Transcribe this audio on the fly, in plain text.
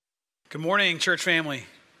Good morning, church family.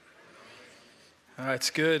 It's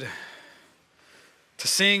good to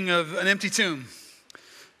sing of an empty tomb.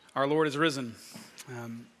 Our Lord is risen.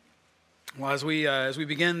 As we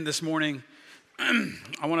begin this morning,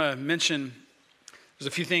 I want to mention there's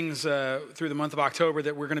a few things through the month of October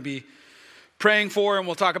that we're going to be praying for, and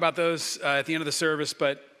we'll talk about those at the end of the service.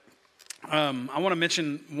 But I want to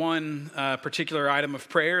mention one particular item of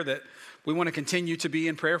prayer that we want to continue to be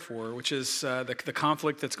in prayer for, which is the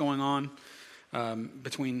conflict that's going on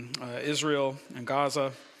between Israel and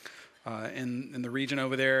Gaza in the region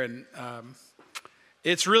over there. And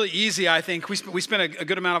it's really easy, I think. We spent a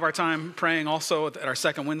good amount of our time praying also at our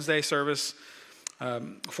second Wednesday service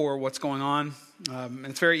for what's going on. And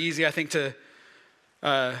it's very easy, I think, to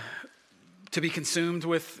be consumed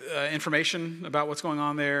with information about what's going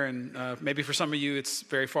on there. And maybe for some of you, it's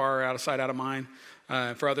very far out of sight, out of mind.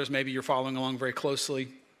 For others, maybe you're following along very closely.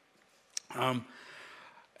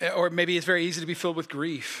 Or maybe it's very easy to be filled with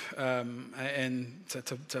grief and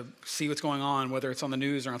to see what's going on, whether it's on the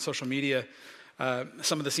news or on social media.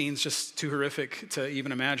 Some of the scenes just too horrific to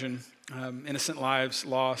even imagine. Innocent lives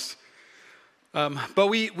lost. But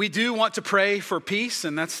we do want to pray for peace,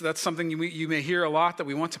 and that's something you may hear a lot, that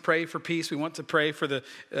we want to pray for peace. We want to pray for the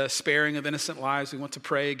sparing of innocent lives. We want to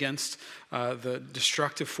pray against the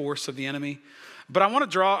destructive force of the enemy. But I want to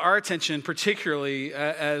draw our attention, particularly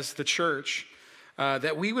as the church,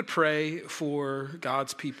 that we would pray for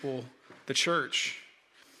God's people, the church.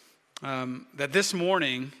 That this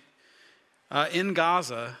morning in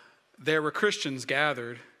Gaza, there were Christians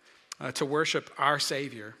gathered to worship our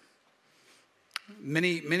Savior.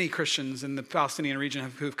 Many Christians in the Palestinian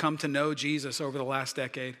region who've come to know Jesus over the last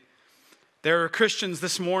decade. There are Christians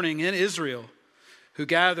this morning in Israel who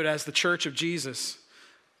gathered as the church of Jesus,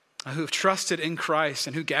 who have trusted in Christ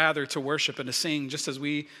and who gather to worship and to sing just as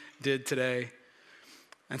we did today.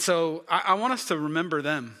 And so I want us to remember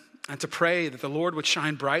them and to pray that the Lord would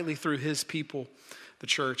shine brightly through his people, the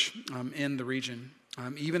church in the region.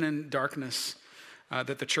 Even in darkness,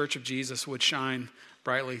 that the church of Jesus would shine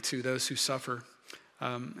brightly to those who suffer.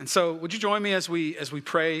 And so would you join me as we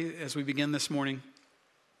pray, as we begin this morning?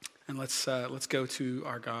 And let's go to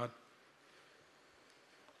our God.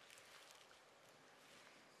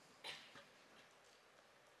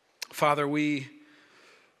 Father, we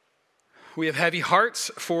have heavy hearts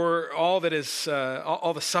for all that is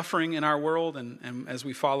all the suffering in our world, and as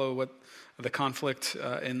we follow the conflict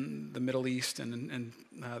in the Middle East and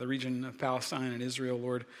the region of Palestine and Israel,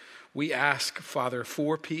 Lord, we ask, Father,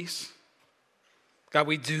 for peace. God,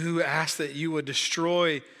 we do ask that you would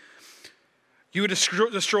destroy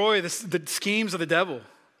the schemes of the devil,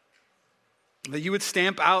 that you would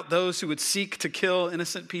stamp out those who would seek to kill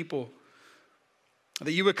innocent people,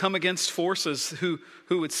 that you would come against forces who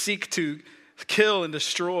would seek to kill and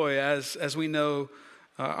destroy, as we know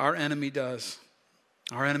our enemy does,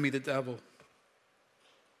 our enemy, the devil.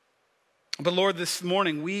 But Lord, this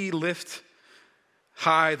morning we lift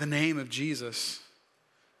high the name of Jesus,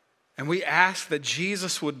 and we ask that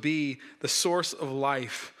Jesus would be the source of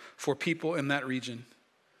life for people in that region.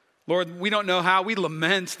 Lord, we don't know how. We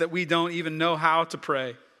lament that we don't even know how to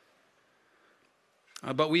pray.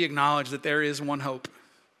 But we acknowledge that there is one hope.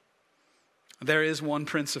 There is one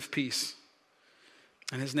Prince of Peace.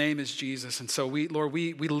 And his name is Jesus. And so we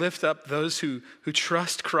lift up those who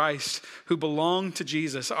trust Christ, who belong to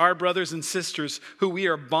Jesus, our brothers and sisters who we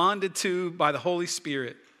are bonded to by the Holy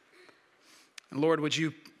Spirit. And Lord, would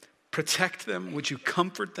you protect them? Would you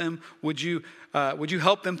comfort them? Would you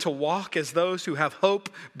help them to walk as those who have hope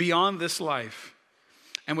beyond this life?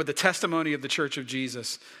 And with the testimony of the Church of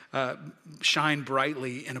Jesus, shine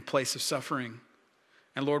brightly in a place of suffering.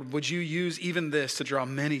 And Lord, would you use even this to draw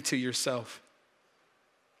many to yourself?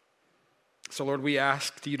 So Lord, we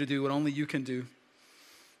ask you to do what only you can do.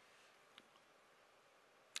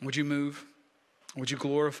 Would you move? Would you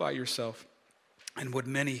glorify yourself? And would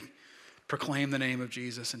many proclaim the name of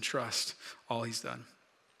Jesus and trust all he's done?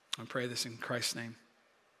 I pray this in Christ's name.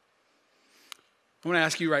 I want to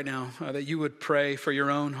ask you right now that you would pray for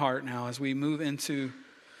your own heart now as we move into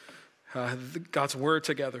God's word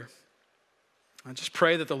together. I just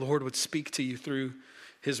pray that the Lord would speak to you through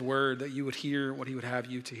his word, that you would hear what he would have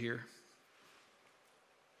you to hear.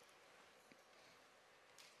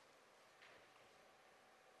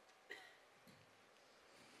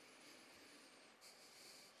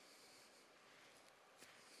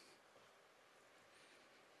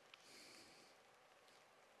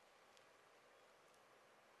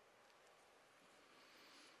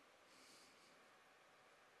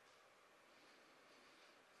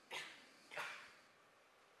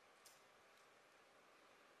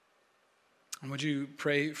 And would you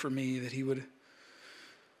pray for me that he would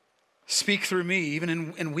speak through me,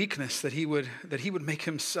 even in weakness, that he would make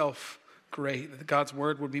himself great, that God's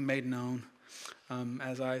word would be made known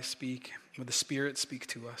as I speak. Would the Spirit speak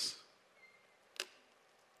to us?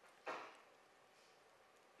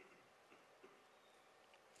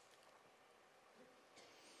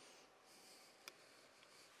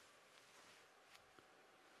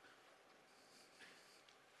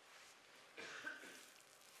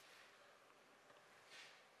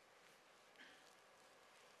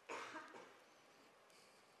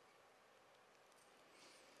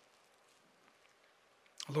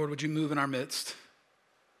 Lord, would you move in our midst?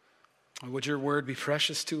 Would your word be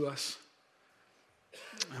precious to us?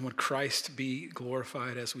 And would Christ be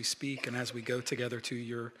glorified as we speak and as we go together to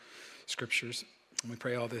your scriptures? And we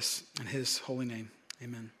pray all this in his holy name.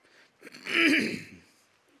 Amen.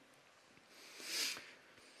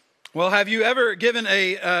 Well, have you ever given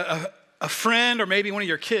a friend or maybe one of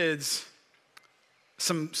your kids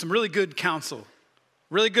some really good counsel?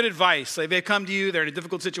 Really good advice. Like they come to you, they're in a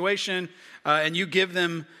difficult situation, and you give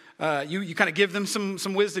them, you kind of give them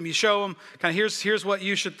some wisdom. You show them, kind of here's what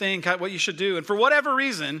you should think, what you should do. And for whatever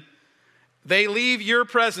reason, they leave your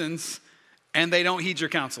presence and they don't heed your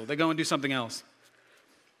counsel. They go and do something else.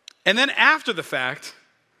 And then after the fact,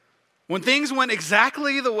 when things went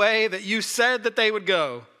exactly the way that you said that they would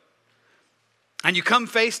go, and you come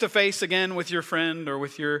face to face again with your friend or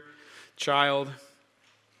with your child,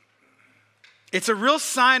 it's a real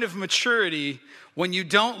sign of maturity when you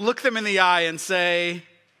don't look them in the eye and say,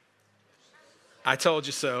 I told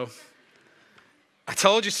you so. I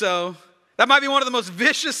told you so. That might be one of the most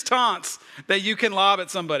vicious taunts that you can lob at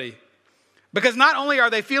somebody. Because not only are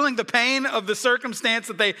they feeling the pain of the circumstance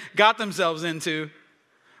that they got themselves into,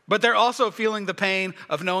 but they're also feeling the pain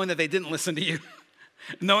of knowing that they didn't listen to you.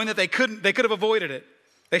 Knowing that they could have avoided it.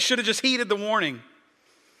 They should have just heeded the warning.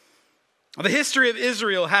 The history of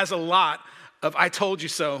Israel has a lot of I told you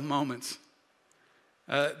so moments.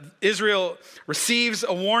 Israel receives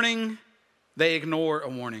a warning, they ignore a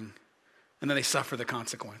warning, and then they suffer the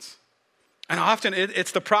consequence. And often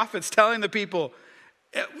it's the prophets telling the people,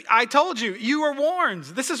 I told you, you were warned.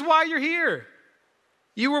 This is why you're here.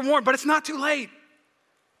 You were warned, but it's not too late.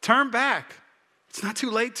 Turn back. It's not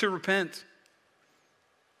too late to repent.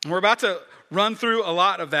 And we're about to run through a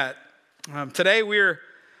lot of that. Today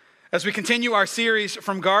as we continue our series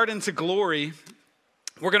From Garden to Glory,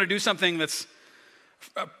 we're going to do something that's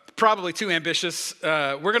probably too ambitious.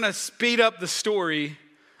 We're going to speed up the story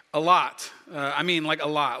a lot. Like a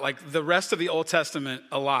lot. Like the rest of the Old Testament,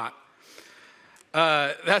 a lot.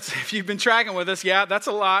 That's if you've been tracking with us, yeah, that's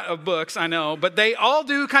a lot of books, I know. But they all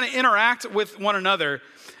do kind of interact with one another.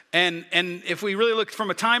 And if we really look from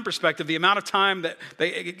a time perspective, the amount of time that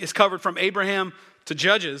is covered from Abraham to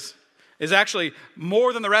Judges is actually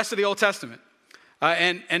more than the rest of the Old Testament.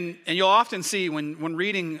 And you'll often see when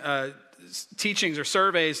reading teachings or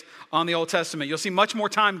surveys on the Old Testament, you'll see much more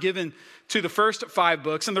time given to the first 5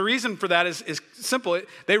 books. And the reason for that is simple.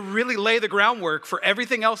 They really lay the groundwork for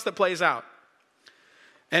everything else that plays out.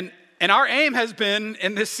 And our aim has been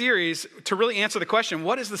in this series to really answer the question,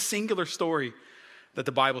 what is the singular story that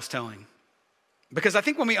the Bible's telling? Because I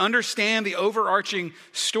think when we understand the overarching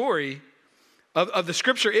story of the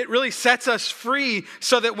scripture, it really sets us free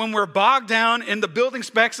so that when we're bogged down in the building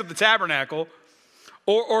specs of the tabernacle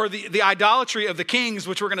or the idolatry of the kings,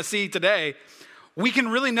 which we're going to see today, we can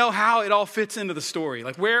really know how it all fits into the story.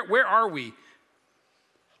 Like where are we?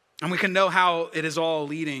 And we can know how it is all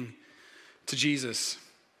leading to Jesus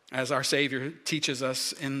as our Savior teaches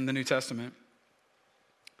us in the New Testament.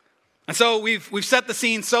 And so we've set the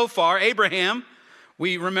scene so far. Abraham,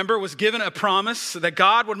 we remember, was given a promise that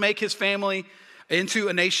God would make his family into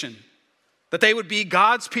a nation, that they would be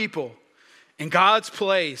God's people in God's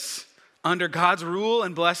place under God's rule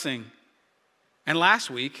and blessing. And last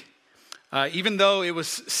week, even though it was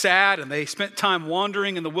sad and they spent time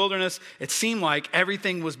wandering in the wilderness, it seemed like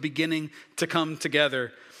everything was beginning to come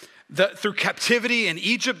together. Through captivity in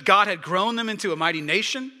Egypt, God had grown them into a mighty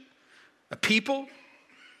nation, a people.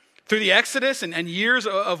 Through the Exodus and years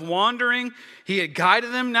of wandering, he had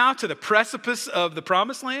guided them now to the precipice of the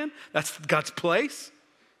promised land. That's God's place.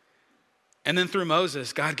 And then through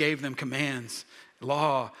Moses, God gave them commands,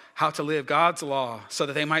 law, how to live God's law, so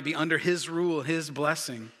that they might be under his rule, his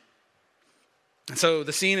blessing. And so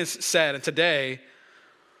the scene is set, and today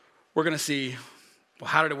we're going to see, well,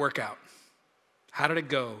 how did it work out? How did it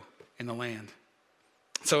go in the land?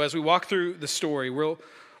 So as we walk through the story, we'll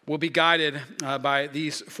be guided by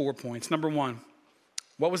these 4 points. Number 1,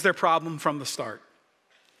 what was their problem from the start?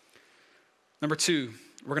 Number 2,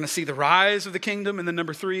 we're going to see the rise of the kingdom. And then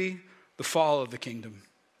number 3, the fall of the kingdom?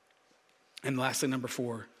 And lastly, number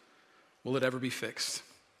 4, will it ever be fixed?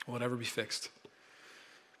 Will it ever be fixed?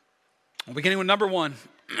 Well, beginning with number 1,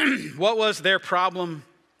 what was their problem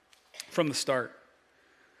from the start?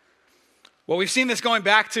 Well, we've seen this going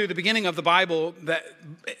back to the beginning of the Bible,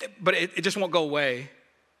 but it just won't go away.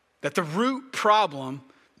 That the root problem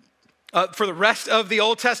for the rest of the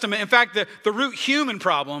Old Testament, in fact, the root human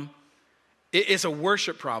problem is a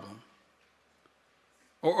worship problem.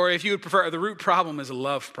 Or if you would prefer, the root problem is a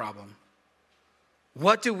love problem.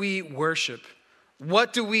 What do we worship?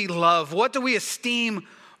 What do we love? What do we esteem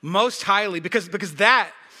most highly? Because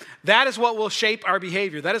that is what will shape our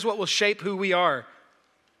behavior. That is what will shape who we are.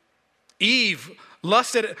 Eve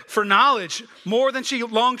lusted for knowledge more than she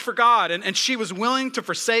longed for God, and she was willing to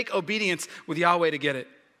forsake obedience with Yahweh to get it.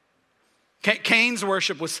 Cain's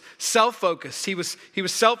worship was self-focused. He was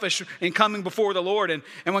selfish in coming before the Lord, and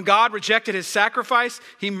when God rejected his sacrifice,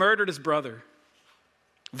 he murdered his brother.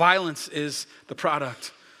 Violence is the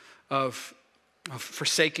product of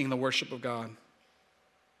forsaking the worship of God.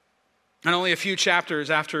 And only a few chapters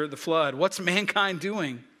after the flood, what's mankind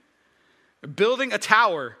doing? Building a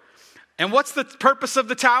tower. And what's the purpose of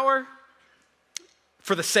the tower?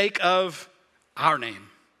 For the sake of our name.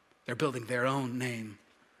 They're building their own name,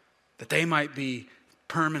 that they might be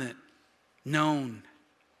permanent, known,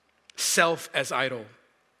 self as idol.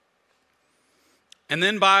 And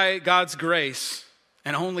then by God's grace,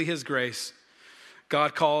 and only his grace,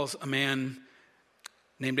 God calls a man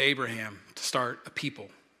named Abraham to start a people.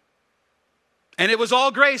 And it was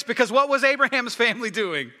all grace, because what was Abraham's family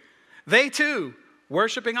doing? They too,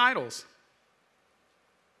 worshiping idols.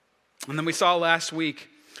 And then we saw last week,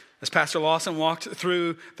 as Pastor Lawson walked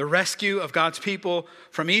through the rescue of God's people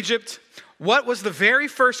from Egypt, what was the very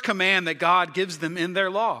first command that God gives them in their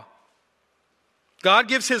law? God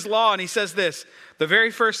gives his law, and he says this, the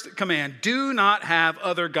very first command, do not have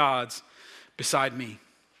other gods beside me.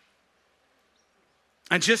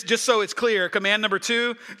 And just so it's clear, command number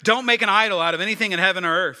 2, don't make an idol out of anything in heaven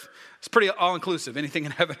or earth. It's pretty all-inclusive, anything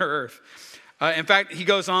in heaven or earth. In fact, he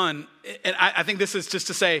goes on, and I think this is just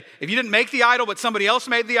to say, if you didn't make the idol, but somebody else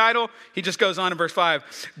made the idol, he just goes on in verse 5,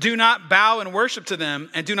 do not bow and worship to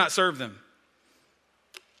them, and do not serve them.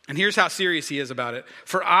 And here's how serious he is about it.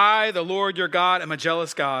 For I, the Lord your God, am a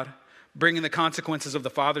jealous God, bringing the consequences of the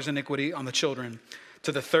father's iniquity on the children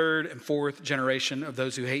to the 3rd and 4th generation of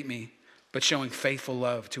those who hate me, but showing faithful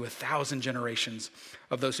love to 1,000 generations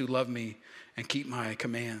of those who love me and keep my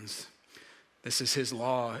commands. This is his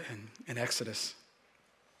law in Exodus.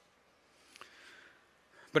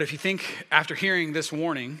 But if you think after hearing this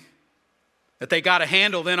warning that they got a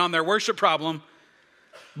handle then on their worship problem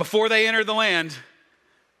before they entered the land,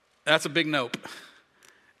 that's a big nope.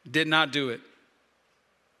 Did not do it.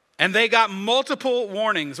 And they got multiple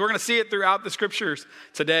warnings. We're going to see it throughout the scriptures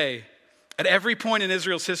today. At every point in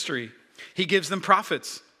Israel's history, he gives them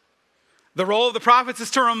prophets. The role of the prophets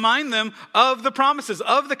is to remind them of the promises,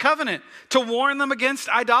 of the covenant, to warn them against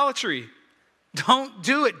idolatry. Don't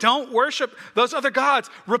do it. Don't worship those other gods.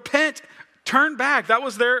 Repent. Turn back. That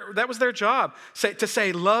was their job. To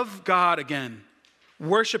say, love God again.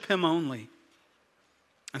 Worship him only.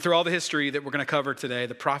 And through all the history that we're going to cover today,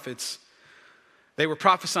 the prophets, they were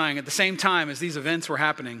prophesying at the same time as these events were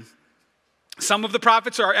happening. Some of the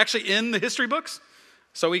prophets are actually in the history books.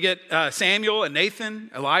 So we get Samuel and Nathan,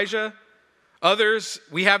 Elijah. Others,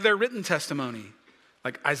 we have their written testimony,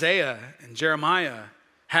 like Isaiah and Jeremiah,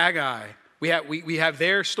 Haggai. We have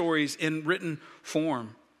their stories in written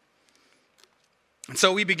form. And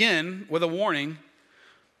so we begin with a warning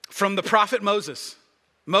from the prophet Moses.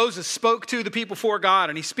 Moses spoke to the people for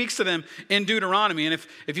God, and he speaks to them in Deuteronomy. And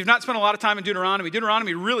if you've not spent a lot of time in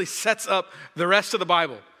Deuteronomy really sets up the rest of the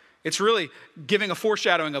Bible. It's really giving a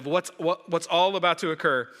foreshadowing of what's all about to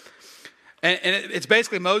occur. And it's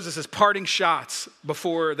basically Moses' parting shots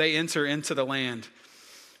before they enter into the land,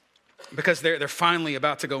 because they're finally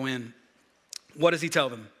about to go in. What does he tell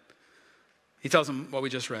them? He tells them what we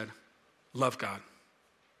just read. Love God.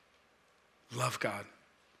 Love God.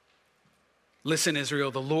 Listen, Israel,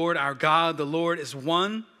 the Lord our God, the Lord is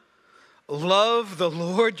one. Love the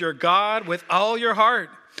Lord your God with all your heart,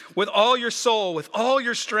 with all your soul, with all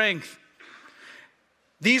your strength.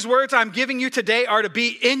 These words I'm giving you today are to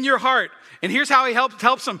be in your heart. And here's how he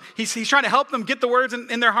helps them. He's trying to help them get the words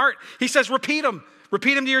in their heart. He says, repeat them.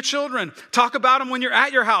 Repeat them to your children. Talk about them when you're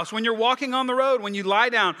at your house, when you're walking on the road, when you lie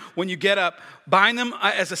down, when you get up. Bind them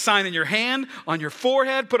as a sign in your hand, on your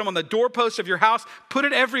forehead. Put them on the doorpost of your house. Put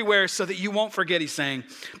it everywhere so that you won't forget, he's saying.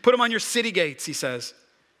 Put them on your city gates, he says.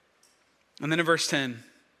 And then in verse 10,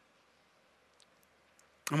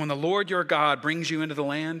 And when the Lord your God brings you into the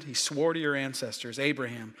land he swore to your ancestors,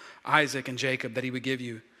 Abraham, Isaac, and Jacob, that he would give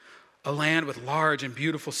you, a land with large and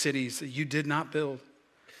beautiful cities that you did not build,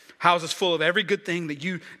 houses full of every good thing that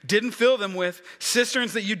you didn't fill them with,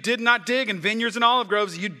 cisterns that you did not dig, and vineyards and olive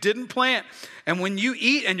groves that you didn't plant. And when you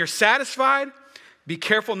eat and you're satisfied, be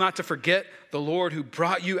careful not to forget the Lord who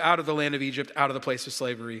brought you out of the land of Egypt, out of the place of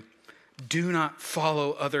slavery. Do not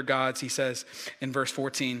follow other gods, he says in verse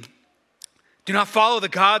 14. Do not follow the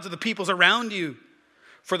gods of the peoples around you,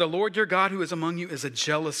 for the Lord your God who is among you is a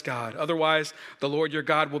jealous God. Otherwise, the Lord your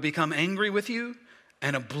God will become angry with you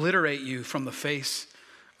and obliterate you from the face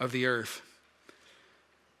of the earth.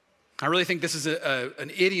 I really think this is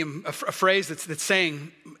an idiom, a phrase that's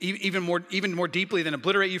saying even more deeply than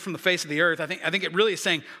obliterate you from the face of the earth. I think it really is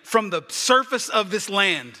saying from the surface of this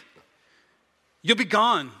land, you'll be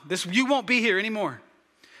gone. You won't be here anymore.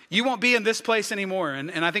 You won't be in this place anymore.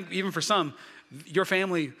 And I think even for some, your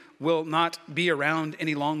family will not be around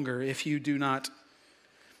any longer if you do not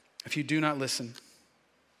listen,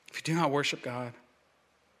 if you do not worship God.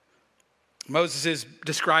 Moses is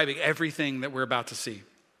describing everything that we're about to see.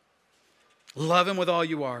 Love him with all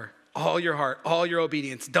you are, all your heart, all your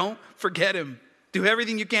obedience. Don't forget him. Do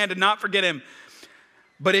everything you can to not forget him.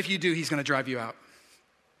 But if you do, he's going to drive you out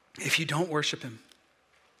if you don't worship him.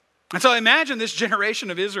 And so imagine this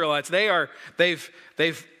generation of Israelites.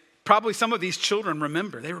 They've probably, some of these children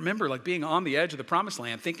remember like being on the edge of the promised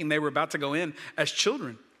land, thinking they were about to go in as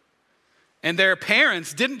children. And their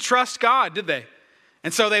parents didn't trust God, did they?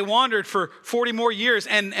 And so they wandered for 40 more years,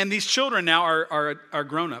 and these children now are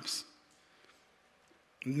grown-ups.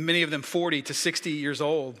 Many of them 40 to 60 years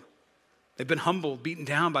old. They've been humbled, beaten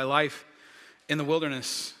down by life in the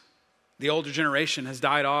wilderness. The older generation has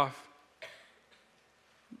died off.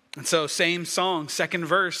 And so same song, second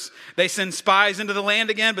verse. They send spies into the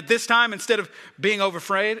land again, but this time instead of being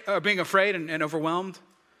afraid and overwhelmed,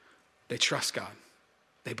 they trust God.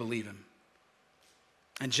 They believe him.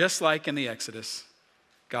 And just like in the Exodus,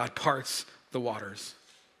 God parts the waters.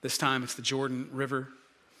 This time it's the Jordan River,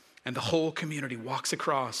 and the whole community walks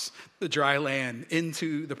across the dry land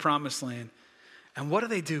into the promised land. And what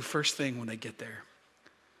do first thing when they get there?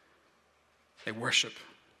 They worship.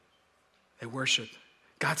 They worship.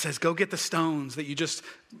 God says, go get the stones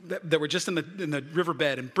that were just in the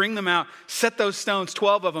riverbed and bring them out. Set those stones,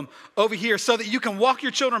 12 of them, over here so that you can walk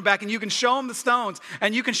your children back and you can show them the stones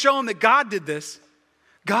and you can show them that God did this.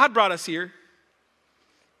 God brought us here.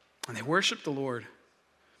 And they worship the Lord.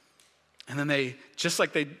 And then they, just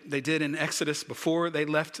like they did in Exodus before they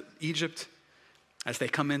left Egypt, as they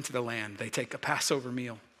come into the land, they take a Passover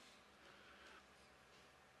meal.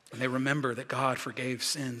 And they remember that God forgave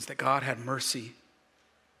sins, that God had mercy.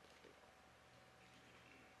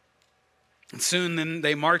 And soon then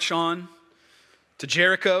they march on to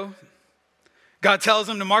Jericho. God tells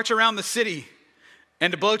them to march around the city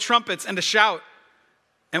and to blow trumpets and to shout.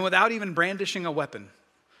 And without even brandishing a weapon,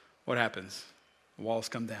 what happens? The walls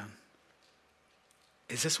come down.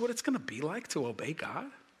 Is this what it's going to be like to obey God?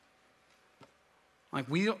 Like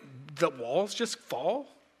the walls just fall?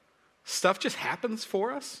 Stuff just happens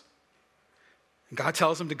for us? And God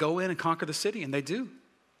tells them to go in and conquer the city, and they do.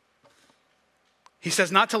 He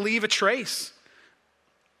says not to leave a trace.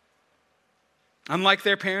 Unlike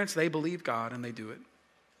their parents, they believe God and they do it.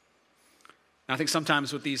 And I think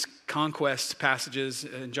sometimes with these conquest passages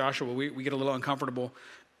in Joshua, we get a little uncomfortable.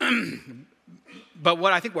 But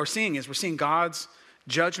what I think we're seeing God's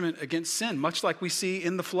judgment against sin, much like we see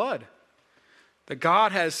in the flood. That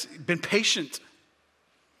God has been patient.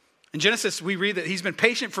 In Genesis, we read that he's been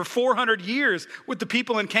patient for 400 years with the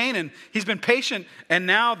people in Canaan. He's been patient, and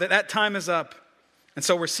now that time is up. And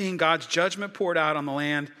so we're seeing God's judgment poured out on the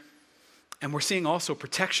land, and we're seeing also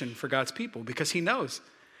protection for God's people, because he knows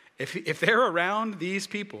if they're around these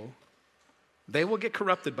people, they will get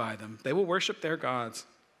corrupted by them. They will worship their gods.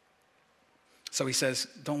 So he says,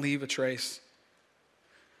 don't leave a trace.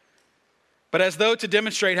 But as though to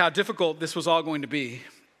demonstrate how difficult this was all going to be,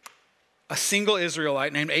 a single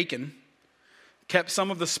Israelite named Achan kept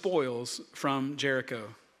some of the spoils from Jericho.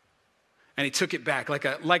 And he took it back like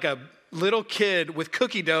a little kid with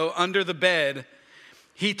cookie dough under the bed.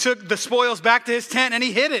 He took the spoils back to his tent and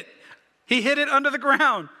he hid it. He hid it under the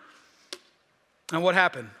ground. And what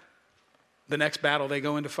happened? The next battle they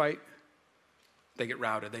go in to fight, they get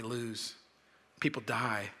routed, they lose. People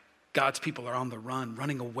die. God's people are on the run,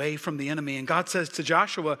 running away from the enemy. And God says to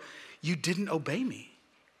Joshua, you didn't obey me.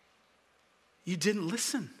 You didn't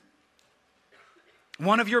listen.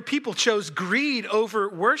 One of your people chose greed over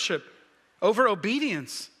worship, over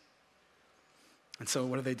obedience. And so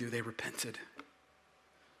what do? They repented.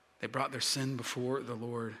 They brought their sin before the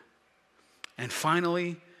Lord. And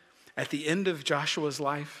finally, at the end of Joshua's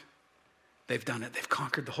life, they've done it. They've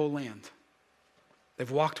conquered the whole land. They've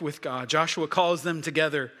walked with God. Joshua calls them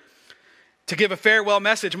together to give a farewell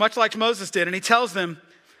message, much like Moses did. And he tells them,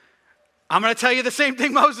 I'm going to tell you the same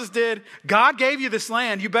thing Moses did. God gave you this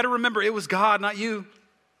land. You better remember it was God, not you.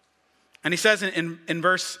 And he says in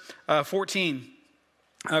verse 14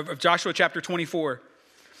 of Joshua chapter 24,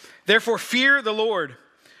 therefore fear the Lord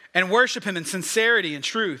and worship him in sincerity and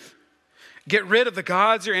truth. Get rid of the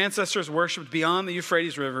gods your ancestors worshipped beyond the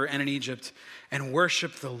Euphrates River and in Egypt, and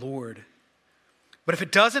worship the Lord. But if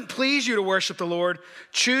it doesn't please you to worship the Lord,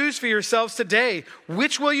 choose for yourselves today,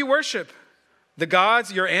 which will you worship? The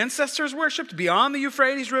gods your ancestors worshipped beyond the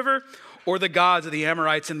Euphrates River, or the gods of the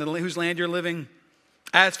Amorites in whose land you're living?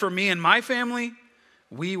 As for me and my family,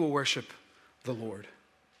 we will worship the Lord.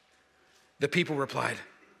 The people replied,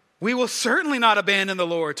 we will certainly not abandon the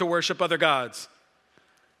Lord to worship other gods.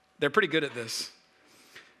 They're pretty good at this.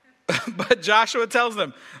 But Joshua tells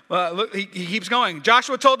them, look, he keeps going.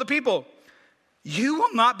 Joshua told the people, you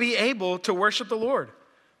will not be able to worship the Lord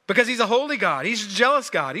because he's a holy God. He's a jealous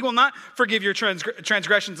God. He will not forgive your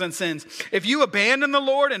transgressions and sins. If you abandon the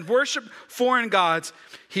Lord and worship foreign gods,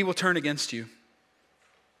 he will turn against you.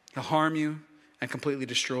 He'll harm you and completely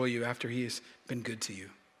destroy you after he has been good to you.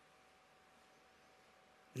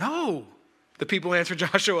 No, the people answered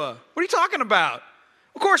Joshua. What are you talking about?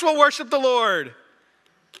 Of course we'll worship the Lord.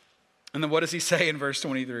 And then what does he say in verse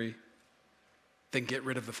 23? Then get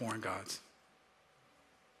rid of the foreign gods.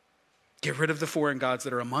 Get rid of the foreign gods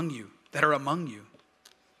that are among you,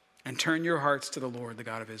 and turn your hearts to the Lord, the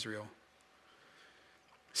God of Israel.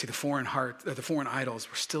 See, the foreign idols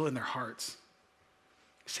were still in their hearts.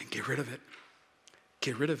 He's saying, get rid of it.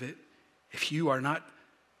 Get rid of it. If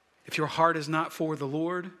your heart is not for the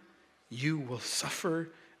Lord, you will suffer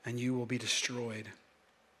and you will be destroyed.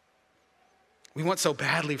 We want so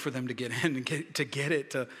badly for them to get in and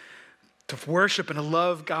to worship and to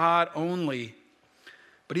love God only.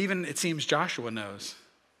 But even it seems Joshua knows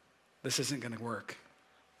this isn't going to work.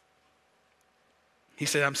 He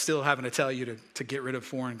said, I'm still having to tell you to get rid of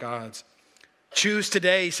foreign gods. Choose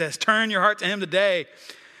today, he says, turn your heart to him today.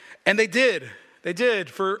 And they did. They did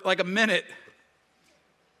for like a minute.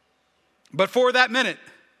 But for that minute,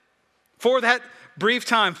 for that brief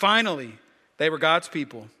time, finally, they were God's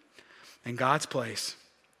people in God's place,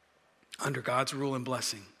 under God's rule and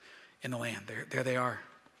blessing in the land. There they are.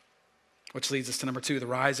 Which leads us to number 2, the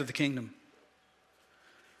rise of the kingdom.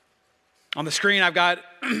 On the screen,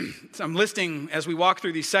 I'm listing, as we walk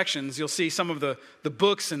through these sections, you'll see some of the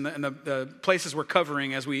books and the places we're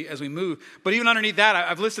covering as we move. But even underneath that,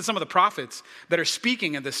 I've listed some of the prophets that are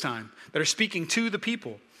speaking at this time, that are speaking to the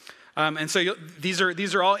people. And so these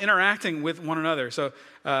are all interacting with one another. So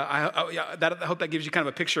I hope that gives you kind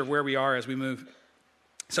of a picture of where we are as we move.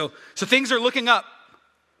 So things are looking up.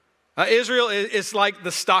 Israel is like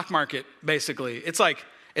the stock market, basically. It's like,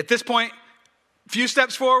 at this point, few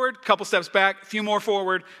steps forward, couple steps back, a few more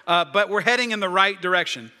forward, but we're heading in the right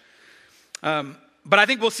direction. But I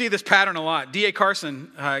think we'll see this pattern a lot. D.A.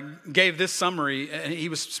 Carson gave this summary, and he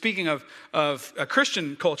was speaking of a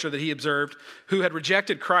Christian culture that he observed who had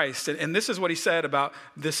rejected Christ. And this is what he said about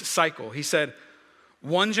this cycle. He said,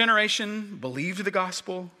 one generation believed the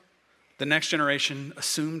gospel, the next generation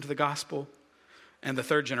assumed the gospel, and the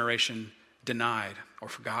third generation denied or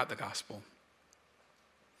forgot the gospel.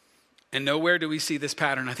 And nowhere do we see this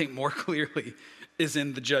pattern, I think more clearly, is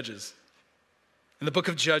in the Judges. In the book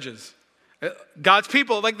of Judges. God's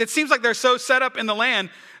people, it seems like they're so set up in the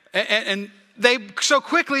land and they so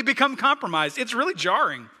quickly become compromised. It's really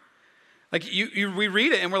jarring. We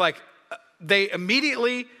read it and we're like, they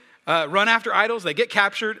immediately run after idols, they get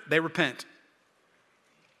captured, they repent.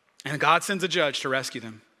 And God sends a judge to rescue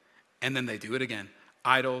them. And then they do it again.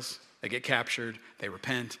 Idols, they get captured, they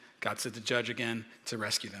repent. God sends a judge again to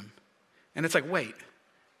rescue them. And it's like, wait,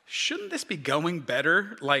 shouldn't this be going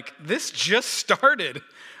better? This just started.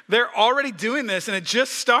 They're already doing this and it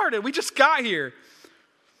just started. We just got here.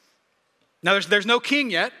 Now there's no king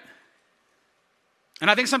yet. And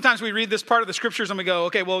I think sometimes we read this part of the scriptures and we go,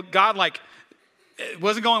 okay, well, God it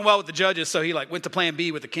wasn't going well with the judges, so he went to plan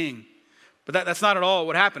B with the king. But that's not at all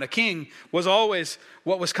what happened. A king was always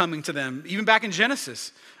what was coming to them. Even back in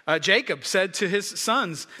Genesis, Jacob said to his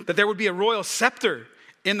sons that there would be a royal scepter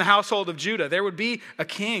in the household of Judah. There would be a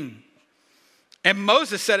king. And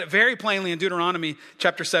Moses said it very plainly in Deuteronomy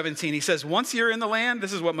chapter 17. He says, once you're in the land,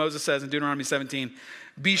 this is what Moses says in Deuteronomy 17,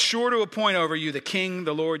 be sure to appoint over you the king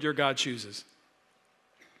the Lord your God chooses.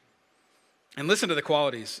 And listen to the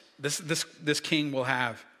qualities this king will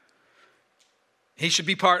have. He should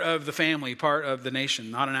be part of the family, part of the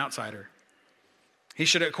nation, not an outsider. He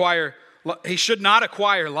should not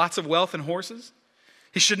acquire lots of wealth and horses.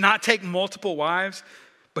 He should not take multiple wives,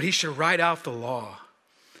 but he should write out the law,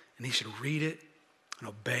 and he should read it and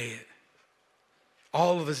obey it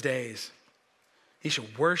all of his days. He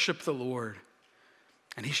should worship the Lord,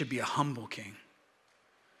 and he should be a humble king.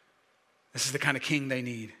 This is the kind of king they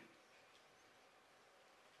need.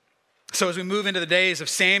 So as we move into the days of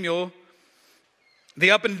Samuel,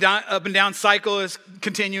 the up and down cycle is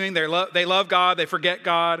continuing. They love God, they forget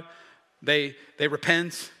God, they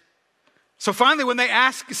repent. So finally, when they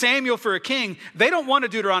ask Samuel for a king, they don't want a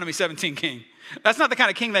Deuteronomy 17 king. That's not the kind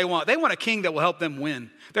of king they want. They want a king that will help them win.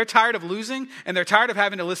 They're tired of losing, and they're tired of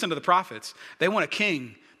having to listen to the prophets. They want a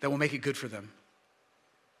king that will make it good for them.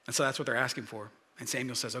 And so that's what they're asking for. And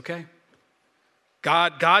Samuel says, okay.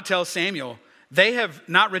 God tells Samuel, they have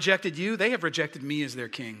not rejected you, they have rejected me as their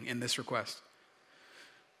king in this request.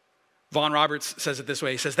 Vaughn Roberts says it this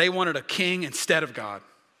way. He says, they wanted a king instead of God,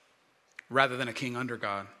 rather than a king under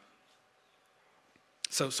God.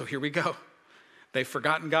 So here we go. They've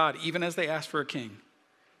forgotten God, even as they asked for a king.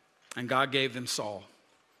 And God gave them Saul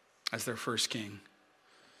as their first king.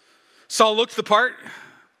 Saul looked the part.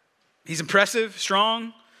 He's impressive,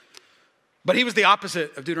 strong, but he was the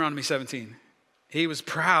opposite of Deuteronomy 17. He was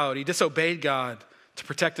proud. He disobeyed God to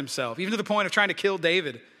protect himself, even to the point of trying to kill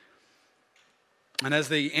David. And as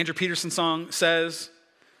the Andrew Peterson song says,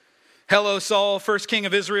 hello, Saul, first king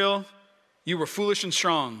of Israel. You were foolish and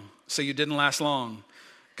strong, so you didn't last long.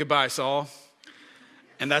 Goodbye, Saul.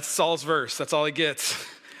 And that's Saul's verse. That's all he gets,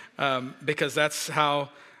 because that's how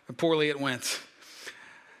poorly it went.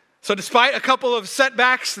 So despite a couple of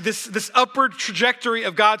setbacks, this upward trajectory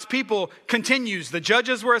of God's people continues. The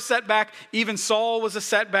judges were a setback. Even Saul was a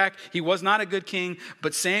setback. He was not a good king,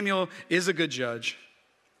 but Samuel is a good judge.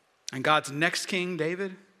 And God's next king,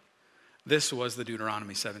 David, this was the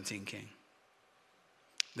Deuteronomy 17 king.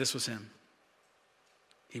 This was him.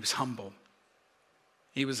 He was humble.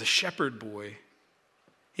 He was a shepherd boy.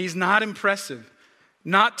 He's not impressive,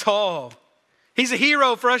 not tall. He's a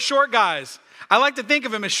hero for us short guys. I like to think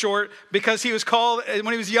of him as short because he was called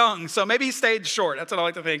when he was young. So maybe he stayed short. That's what I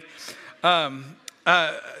like to think.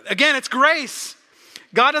 Again, it's grace.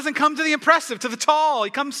 God doesn't come to the impressive, to the tall.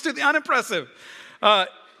 He comes to the unimpressive.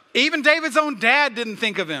 Even David's own dad didn't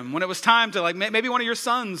think of him when it was time to, like, maybe one of your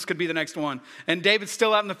sons could be the next one. And David's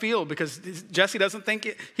still out in the field because Jesse doesn't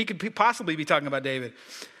think he could possibly be talking about David.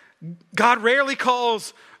 God rarely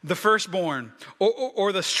calls the firstborn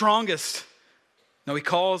or the strongest. No, he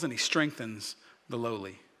calls and he strengthens the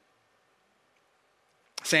lowly.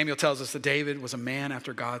 Samuel tells us that David was a man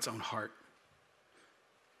after God's own heart.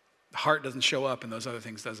 The heart doesn't show up in those other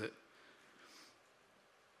things, does it?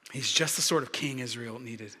 He's just the sort of king Israel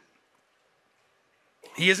needed.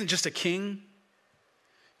 He isn't just a king,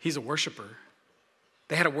 he's a worshiper.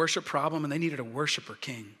 They had a worship problem and they needed a worshiper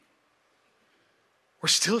king. We're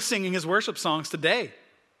still singing his worship songs today.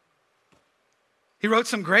 He wrote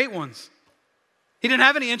some great ones. He didn't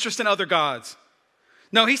have any interest in other gods.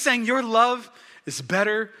 No, he's saying your love is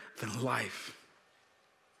better than life.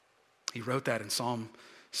 He wrote that in Psalm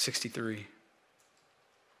 63.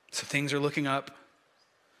 So things are looking up.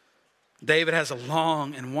 David has a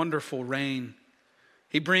long and wonderful reign.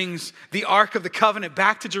 He brings the Ark of the Covenant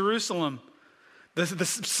back to Jerusalem, the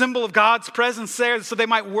symbol of God's presence there, so they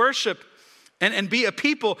might worship and be a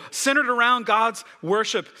people centered around God's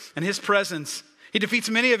worship and his presence. He defeats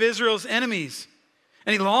many of Israel's enemies,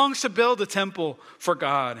 and he longs to build a temple for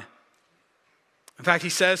God. In fact, he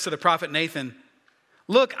says to the prophet Nathan,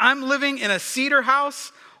 look, I'm living in a cedar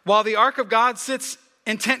house while the Ark of God sits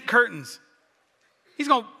in tent curtains. He's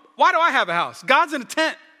going, why do I have a house? God's in a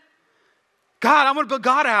tent. God, I'm going to build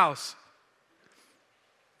God a house.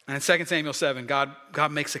 And in 2 Samuel 7,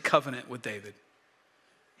 God makes a covenant with David.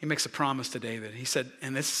 He makes a promise to David. He said,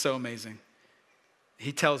 and this is so amazing.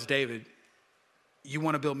 He tells David, you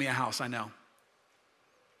want to build me a house, I know.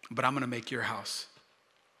 But I'm going to make your house.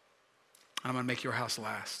 I'm going to make your house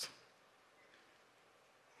last.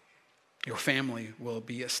 Your family will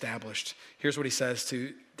be established. Here's what he says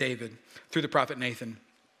to David through the prophet Nathan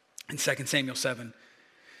in 2 Samuel 7. It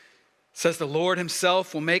says, the Lord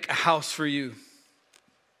himself will make a house for you.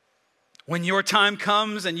 When your time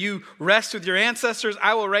comes and you rest with your ancestors,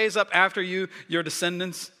 I will raise up after you your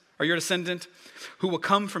descendant who will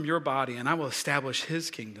come from your body, and I will establish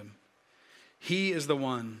his kingdom. He is the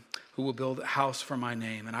one who will build a house for my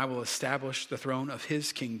name, and I will establish the throne of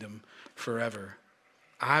his kingdom forever.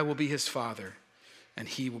 I will be his father, and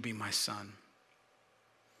he will be my son.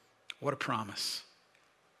 What a promise.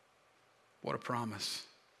 What a promise.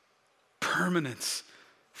 permanence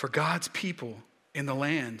for God's people in the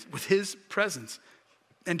land with his presence.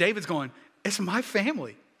 And David's going, it's my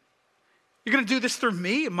family. You're going to do this through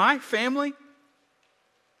me and my family?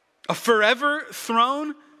 A forever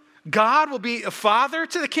throne? God will be a father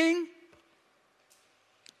to the king?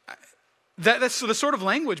 That's the sort of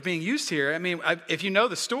language being used here. I mean, if you know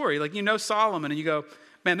the story, like you know Solomon and you go,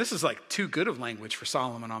 man, this is like too good of language for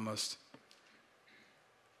Solomon almost.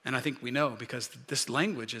 And I think we know because this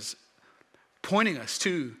language is pointing us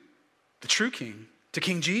to the true king, to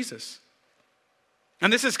King Jesus.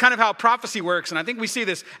 And this is kind of how prophecy works. And I think we see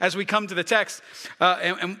this as we come to the text.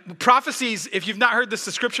 And prophecies, if you've not heard this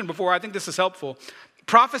description before, I think this is helpful.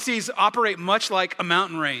 Prophecies operate much like a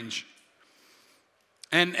mountain range.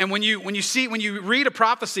 And when you read a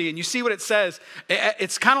prophecy and you see what it says,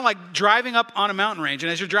 it's kind of like driving up on a mountain range.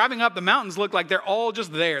 And as you're driving up, the mountains look like they're all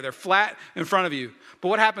just there. They're flat in front of you. But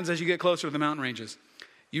what happens as you get closer to the mountain ranges?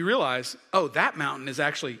 You realize, oh, that mountain is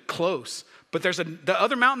actually close. But there's the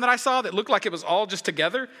other mountain that I saw that looked like it was all just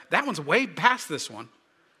together. That one's way past this one.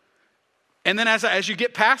 And then as you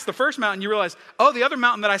get past the first mountain, you realize, oh, the other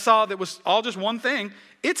mountain that I saw that was all just one thing,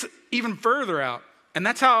 it's even further out. And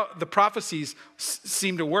that's how the prophecies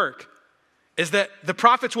seem to work, is that the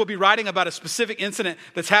prophets will be writing about a specific incident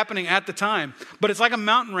that's happening at the time, but it's like a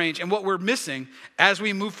mountain range. And what we're missing as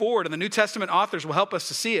we move forward, and the New Testament authors will help us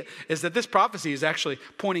to see it, is that this prophecy is actually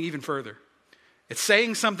pointing even further. It's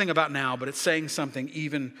saying something about now, but it's saying something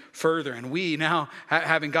even further. And we now,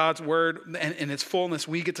 having God's word in its fullness,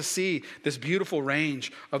 we get to see this beautiful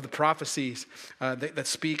range of the prophecies that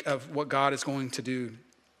speak of what God is going to do.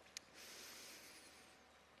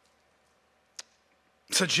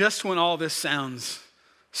 So just when all this sounds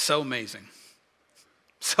so amazing,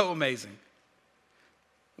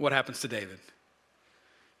 what happens to David?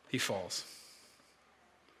 He falls.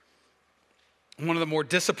 One of the more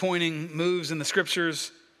disappointing moves in the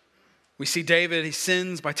scriptures, we see David, he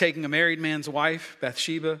sins by taking a married man's wife,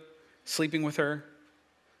 Bathsheba, sleeping with her.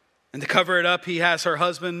 And to cover it up, he has her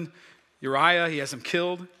husband, Uriah, he has him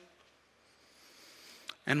killed.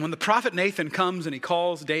 And when the prophet Nathan comes and he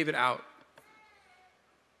calls David out,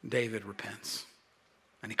 David repents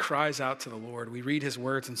and he cries out to the Lord. We read his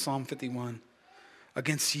words in Psalm 51.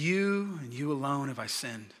 Against you and you alone have I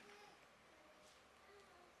sinned.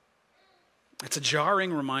 It's a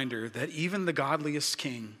jarring reminder that even the godliest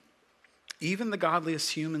king, even the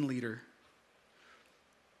godliest human leader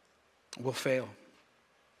will fail.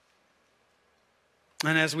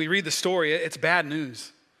 And as we read the story, it's bad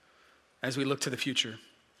news as we look to the future.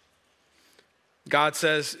 God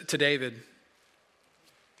says to David,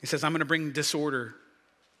 he says, I'm going to bring disorder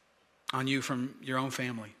on you from your own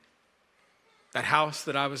family. That house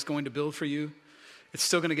that I was going to build for you, it's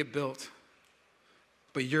still going to get built,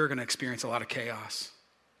 but you're going to experience a lot of chaos.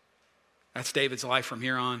 That's David's life from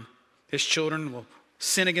here on. His children will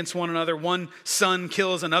sin against one another. One son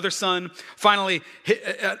kills another son. Finally,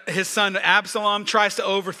 his son Absalom tries to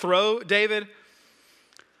overthrow David.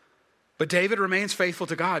 But David remains faithful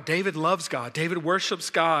to God. David loves God. David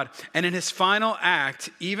worships God. And in his final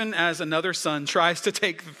act, even as another son tries to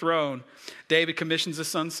take the throne, David commissions his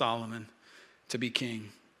son Solomon to be king.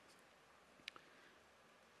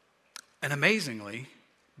 And amazingly,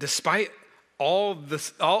 despite all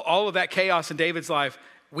of that chaos in David's life,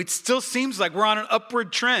 it still seems like we're on an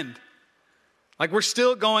upward trend. Like we're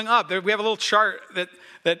still going up. We have a little chart that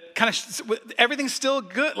kind of, everything's still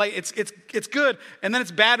good. Like it's good, and then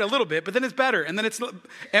it's bad a little bit, but then it's better, and then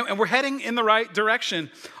and we're heading in the right direction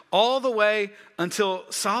all the way until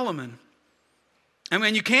Solomon. I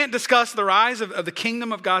mean, you can't discuss the rise of the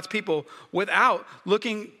kingdom of God's people without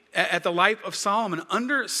looking at the life of Solomon.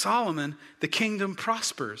 Under Solomon, the kingdom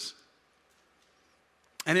prospers.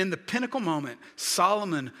 And in the pinnacle moment,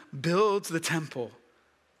 Solomon builds the temple.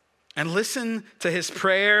 And listen to his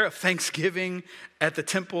prayer of thanksgiving at the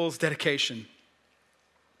temple's dedication.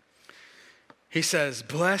 He says,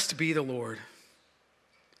 "Blessed be the Lord.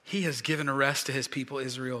 He has given a rest to his people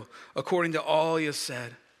Israel, according to all he has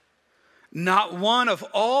said. Not one of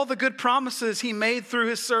all the good promises he made through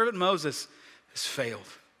his servant Moses has failed.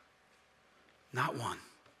 Not one."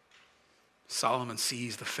 Solomon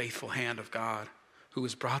sees the faithful hand of God who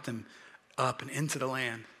has brought them up and into the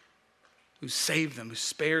land, who saved them, who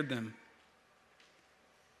spared them.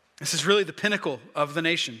 This is really the pinnacle of the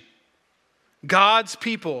nation. God's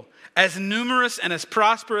people, as numerous and as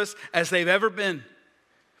prosperous as they've ever been.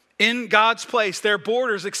 In God's place, their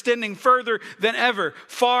borders extending further than ever,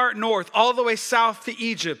 far north, all the way south to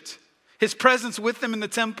Egypt. His presence with them in the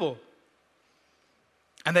temple.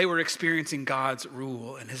 And they were experiencing God's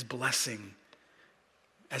rule and his blessing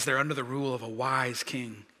as they're under the rule of a wise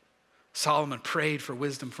king, Solomon prayed for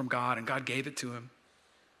wisdom from God, and God gave it to him.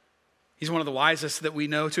 He's one of the wisest that we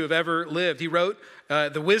know to have ever lived. He wrote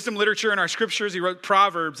the wisdom literature in our scriptures. He wrote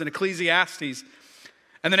Proverbs and Ecclesiastes.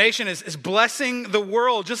 And the nation is blessing the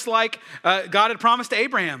world just like God had promised to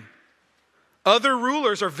Abraham. Other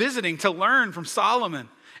rulers are visiting to learn from Solomon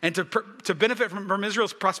and to benefit from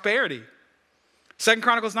Israel's prosperity. 2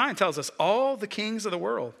 Chronicles 9 tells us all the kings of the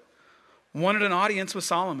world wanted an audience with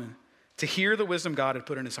Solomon to hear the wisdom God had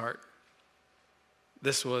put in his heart.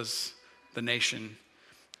 This was the nation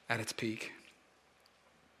at its peak.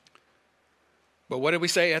 But what did we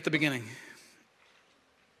say at the beginning?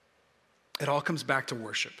 It all comes back to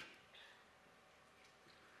worship.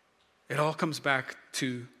 It all comes back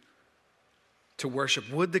to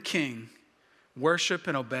worship. Would the king worship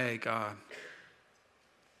and obey God?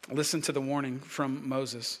 Listen to the warning from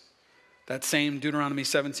Moses. That same Deuteronomy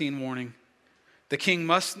 17 warning. The king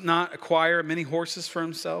must not acquire many horses for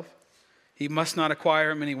himself. He must not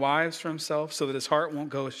acquire many wives for himself so that his heart won't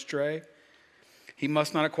go astray. He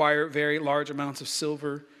must not acquire very large amounts of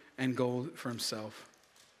silver and gold for himself.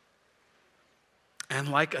 And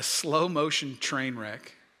like a slow motion train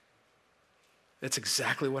wreck, that's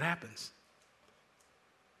exactly what happens.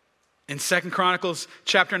 In 2 Chronicles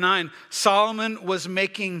chapter 9, Solomon was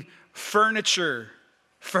making furniture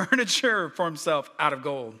for himself out of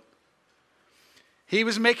gold. He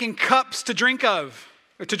was making cups to drink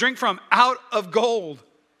from out of gold.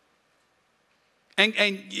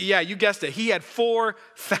 And yeah, you guessed it. He had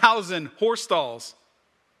 4,000 horse stalls.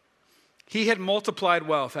 He had multiplied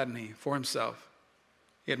wealth, hadn't he, for himself?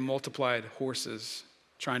 He had multiplied horses,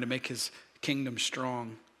 trying to make his kingdom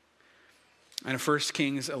strong. And in 1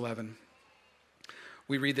 Kings 11,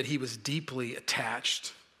 we read that he was deeply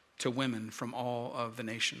attached to women from all of the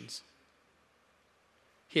nations.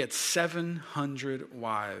 He had 700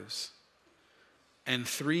 wives and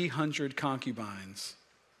 300 concubines.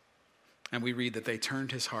 And we read that they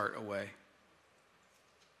turned his heart away.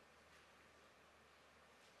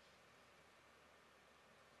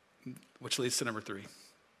 Which leads to number 3,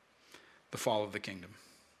 the fall of the kingdom.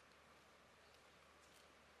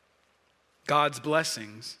 God's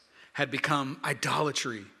blessings had become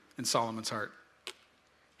idolatry in Solomon's heart.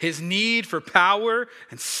 His need for power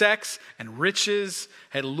and sex and riches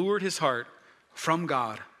had lured his heart from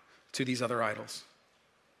God to these other idols.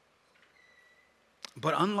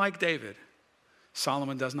 But unlike David,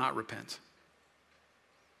 Solomon does not repent.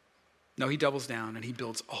 No, he doubles down and he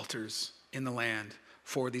builds altars in the land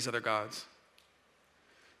for these other gods.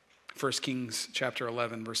 1 Kings chapter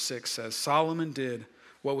 11, verse 6 says, Solomon did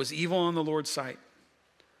what was evil in the Lord's sight,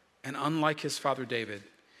 and unlike his father David,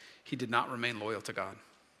 he did not remain loyal to God.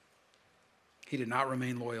 He did not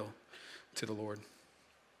remain loyal to the Lord.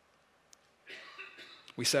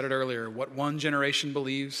 We said it earlier, what one generation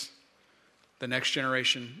believes, the next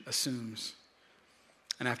generation assumes.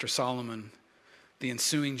 And after Solomon, the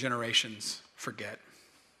ensuing generations forget.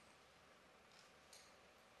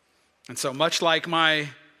 And so much like my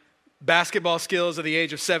basketball skills at the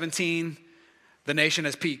age of 17, the nation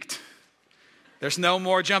has peaked. There's no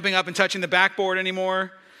more jumping up and touching the backboard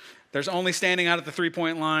anymore. There's only standing out at the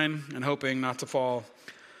three-point line and hoping not to fall.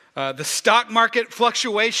 The stock market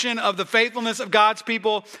fluctuation of the faithfulness of God's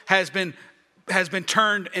people has been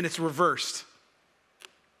turned and it's reversed.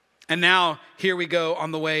 And now here we go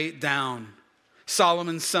on the way down.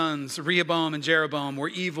 Solomon's sons, Rehoboam and Jeroboam, were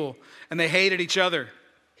evil and they hated each other.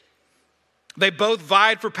 They both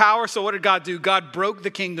vied for power, so what did God do? God broke the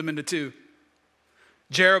kingdom into two.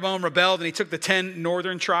 Jeroboam rebelled and he took the 10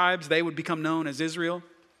 northern tribes. They would become known as Israel.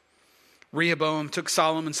 Rehoboam took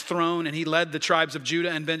Solomon's throne and he led the tribes of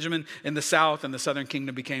Judah and Benjamin in the south, and the southern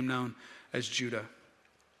kingdom became known as Judah.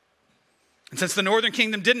 And since the northern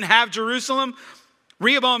kingdom didn't have Jerusalem,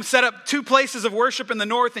 Rehoboam set up 2 places of worship in the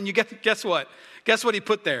north, and guess what? Guess what he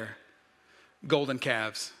put there? Golden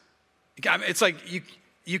calves. It's like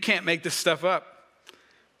you can't make this stuff up.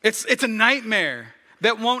 It's a nightmare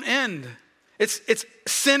that won't end. It's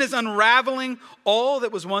sin is unraveling all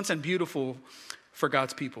that was once and beautiful for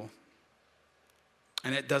God's people.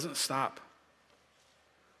 And it doesn't stop.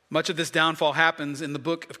 Much of this downfall happens in the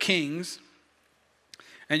book of Kings.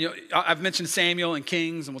 And I've mentioned Samuel and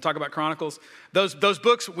Kings, and we'll talk about Chronicles. Those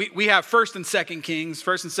books, we have 1st and 2nd Kings,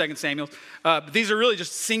 1st and 2nd Samuel. These are really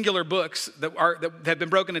just singular books that have been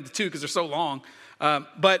broken into 2 because they're so long.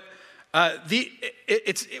 It's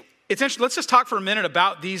interesting. Let's just talk for a minute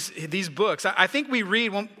about these books. I think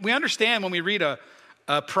we understand when we read a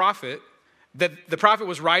prophet that the prophet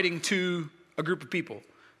was writing to a group of people.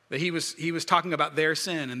 that he was talking about their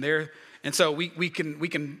sin and so we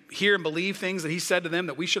can hear and believe things that he said to them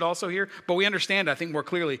that we should also hear, but we understand, I think, more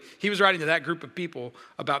clearly, he was writing to that group of people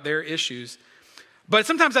about their issues. But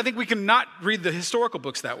sometimes I think we can not read the historical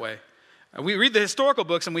books that way. We read the historical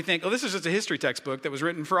books and we think, oh, this is just a history textbook that was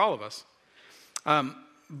written for all of us.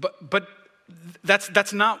 But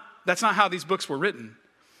that's not how these books were written.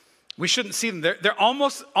 We shouldn't see them. They're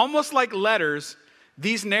almost like letters.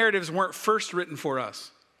 These narratives weren't first written for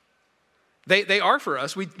us. They are for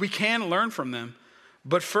us. We can learn from them.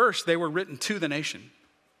 But first, they were written to the nation.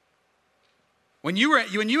 When you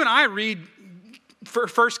and I read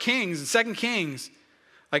First Kings and Second Kings,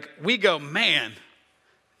 like we go, man,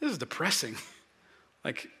 this is depressing.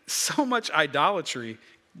 Like so much idolatry,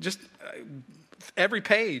 just every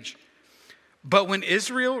page. But when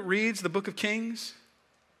Israel reads the book of Kings,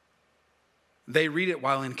 they read it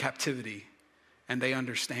while in captivity and they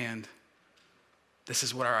understand this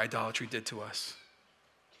is what our idolatry did to us.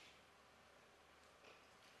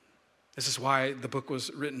 This is why the book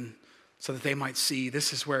was written, so that they might see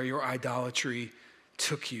this is where your idolatry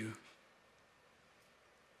took you.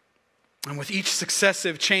 And with each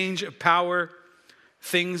successive change of power,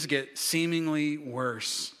 things get seemingly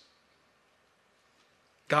worse.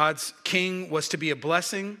 God's king was to be a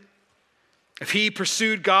blessing. If he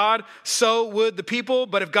pursued God, so would the people.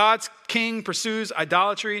 But if God's king pursues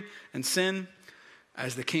idolatry and sin,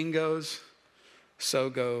 as the king goes, so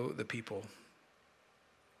go the people.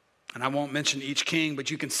 And I won't mention each king, but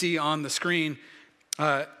you can see on the screen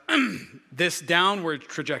this downward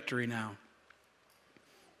trajectory now.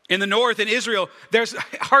 In the north, in Israel, there's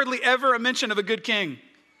hardly ever a mention of a good king.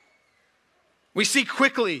 We see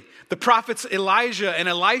quickly the prophets Elijah and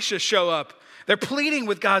Elisha show up. They're pleading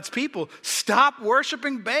with God's people, stop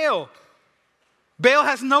worshiping Baal. Baal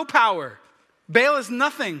has no power. Baal is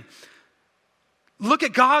nothing. Look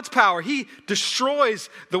at God's power. He destroys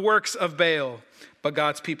the works of Baal. But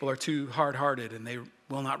God's people are too hard-hearted and they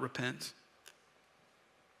will not repent.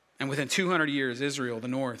 And within 200 years, Israel, the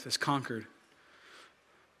north, is conquered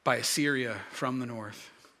by Assyria from the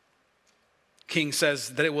north. King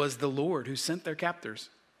says that it was the Lord who sent their captors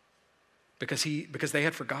because they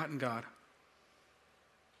had forgotten God.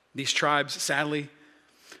 These tribes, sadly,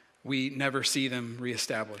 we never see them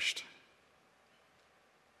reestablished.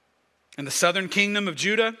 And the southern kingdom of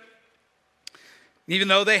Judah, even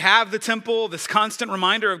though they have the temple, this constant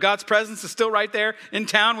reminder of God's presence is still right there in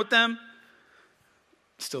town with them,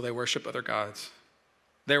 still they worship other gods.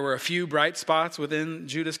 There were a few bright spots within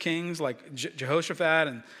Judah's kings like Jehoshaphat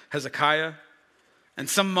and Hezekiah. And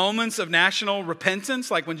some moments of national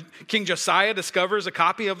repentance, like when King Josiah discovers a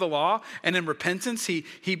copy of the law, and in repentance, he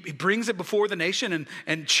brings it before the nation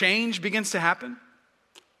and change begins to happen.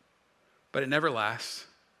 But it never lasts.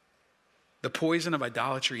 The poison of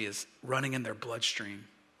idolatry is running in their bloodstream.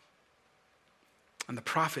 And the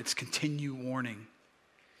prophets continue warning,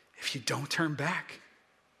 if you don't turn back,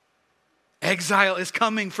 exile is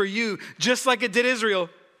coming for you, just like it did Israel.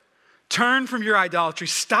 Turn from your idolatry.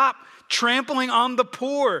 Stop trampling on the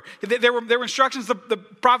poor. There were instructions the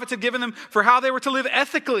prophets had given them for how they were to live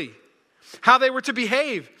ethically, how they were to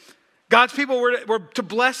behave. God's people were to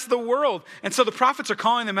bless the world. And so the prophets are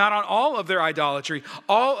calling them out on all of their idolatry,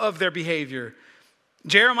 all of their behavior.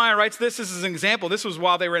 Jeremiah writes this as an example. This was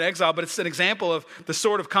while they were in exile, but it's an example of the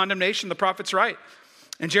sort of condemnation the prophets write.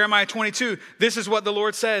 In Jeremiah 22, this is what the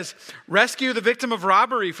Lord says: rescue the victim of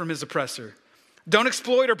robbery from his oppressor. Don't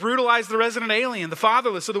exploit or brutalize the resident alien, the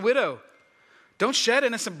fatherless, or the widow. Don't shed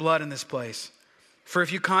innocent blood in this place. For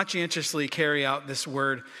if you conscientiously carry out this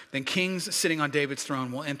word, then kings sitting on David's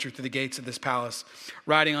throne will enter through the gates of this palace,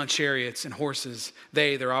 riding on chariots and horses,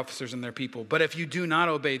 they, their officers, and their people. But if you do not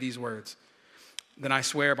obey these words, then I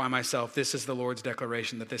swear by myself, this is the Lord's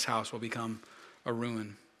declaration, that this house will become a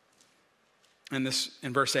ruin. And this,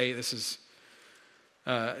 in verse 8, this is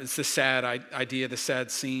it's this sad idea, this sad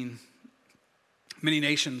scene. Many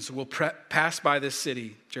nations will pass by this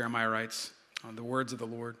city, Jeremiah writes, on the words of the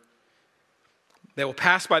Lord. They will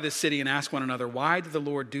pass by this city and ask one another, why did the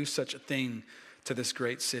Lord do such a thing to this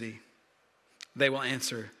great city? They will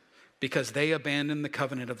answer, because they abandoned the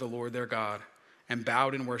covenant of the Lord their God and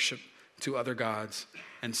bowed in worship to other gods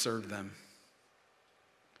and served them.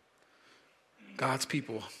 God's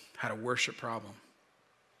people had a worship problem.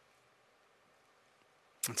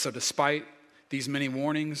 And so despite these many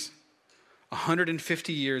warnings,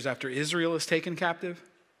 150 years after Israel is taken captive,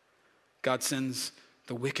 God sends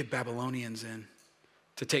the wicked Babylonians in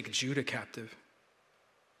to take Judah captive.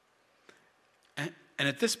 And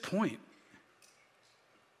at this point,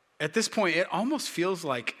 it almost feels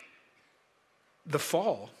like the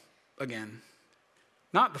fall again.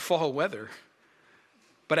 not the fall weather,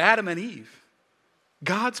 but Adam and Eve,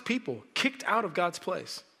 God's people, kicked out of God's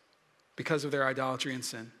place because of their idolatry and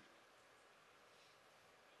sin.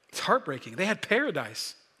 It's heartbreaking. They had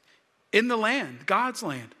paradise in the land, God's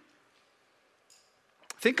land.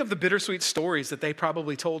 Think of the bittersweet stories that they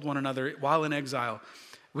probably told one another while in exile.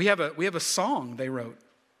 We have a song they wrote.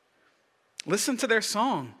 Listen to their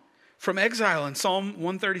song from exile in Psalm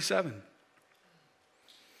 137.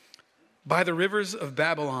 By the rivers of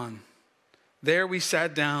Babylon, there we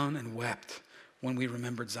sat down and wept when we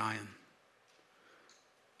remembered Zion.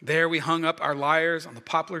 There we hung up our lyres on the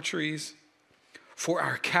poplar trees, for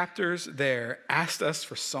our captors there asked us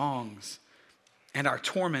for songs, and our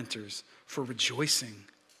tormentors for rejoicing.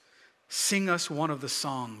 Sing us one of the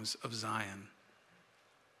songs of Zion.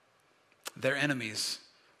 Their enemies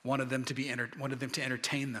wanted them to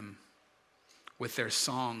entertain them with their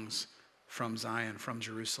songs from Zion, from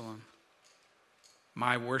Jerusalem.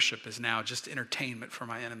 My worship is now just entertainment for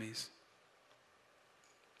my enemies.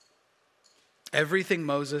 Everything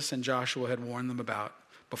Moses and Joshua had warned them about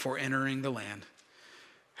before entering the land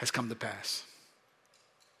has come to pass.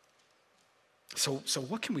 So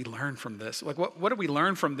what can we learn from this? Like, what do we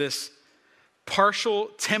learn from this partial,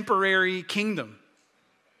 temporary kingdom?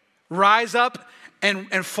 Rise up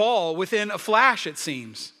and fall within a flash, it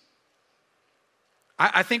seems.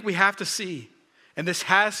 I think we have to see, and this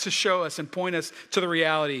has to show us and point us to the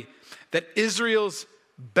reality that Israel's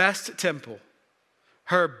best temple,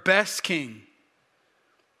 her best king,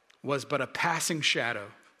 was but a passing shadow.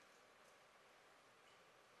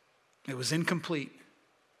 It was incomplete.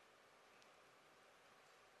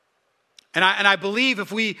 And I believe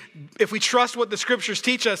if we trust what the scriptures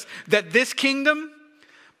teach us, that this kingdom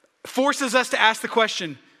forces us to ask the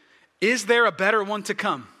question, is there a better one to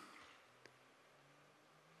come?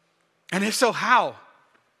 And if so, how?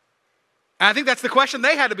 And I think that's the question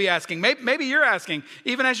they had to be asking. Maybe you're asking,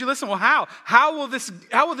 even as you listen, well, how? How will this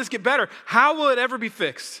get better? How will it ever be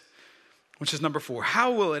fixed? Which is number 4.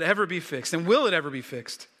 How will it ever be fixed? And will it ever be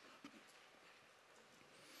fixed?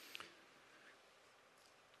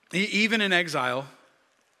 Even in exile,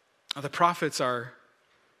 the prophets are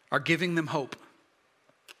giving them hope.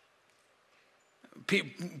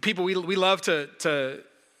 People, we love to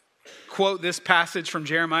quote this passage from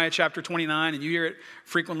Jeremiah chapter 29, and you hear it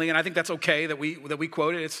frequently, and I think that's okay that we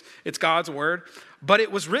quote it. It's God's word, but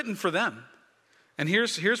it was written for them. And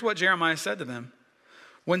here's what Jeremiah said to them.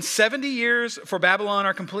 When 70 years for Babylon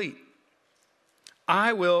are complete,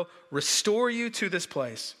 I will restore you to this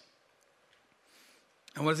place.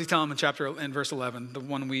 And what does he tell them in verse 11, the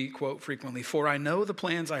one we quote frequently? For I know the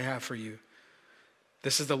plans I have for you.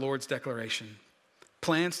 This is the Lord's declaration.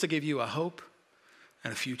 Plans to give you a hope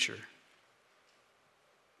and a future.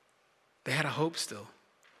 They had a hope still.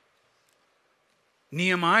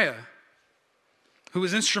 Nehemiah, who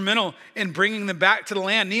was instrumental in bringing them back to the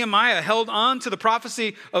land, Nehemiah held on to the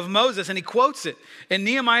prophecy of Moses, and he quotes it in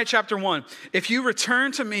Nehemiah chapter 1. If you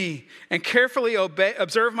return to me and carefully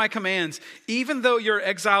observe my commands, even though your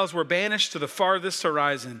exiles were banished to the farthest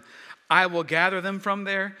horizon, I will gather them from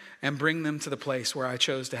there and bring them to the place where I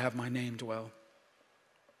chose to have my name dwell.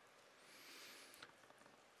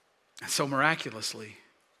 And so miraculously,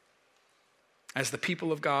 as the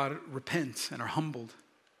people of God repent and are humbled,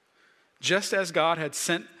 just as God had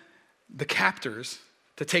sent the captors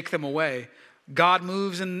to take them away, God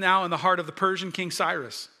moves now in the heart of the Persian king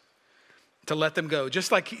Cyrus to let them go.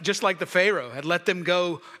 Just like the Pharaoh had let them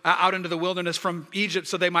go out into the wilderness from Egypt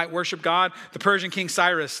so they might worship God, the Persian king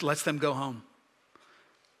Cyrus lets them go home,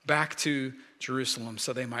 back to Jerusalem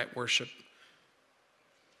so they might worship.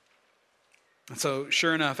 And so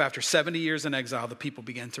sure enough, after 70 years in exile, the people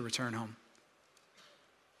began to return home.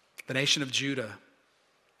 The nation of Judah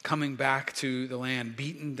coming back to the land,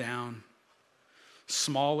 beaten down,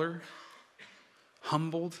 smaller,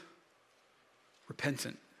 humbled,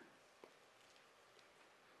 repentant.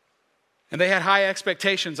 And they had high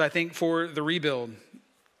expectations, I think, for the rebuild.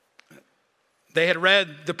 They had read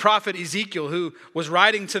the prophet Ezekiel, who was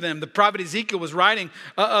writing to them. The prophet Ezekiel was writing,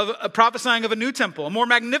 prophesying of a new temple, a more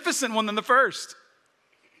magnificent one than the first.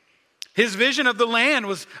 His vision of the land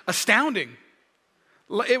was astounding.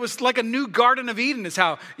 It was like a new Garden of Eden is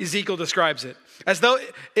how Ezekiel describes it. As though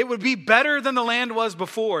it would be better than the land was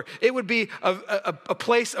before. It would be a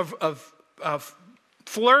place of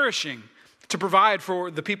flourishing to provide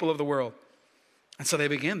for the people of the world. And so they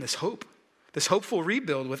begin this hopeful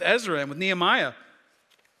rebuild with Ezra and with Nehemiah.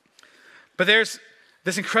 But there's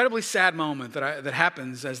this incredibly sad moment that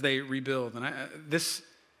happens as they rebuild. And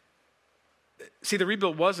the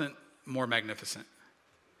rebuild wasn't more magnificent.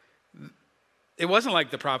 it wasn't like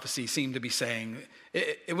the prophecy seemed to be saying.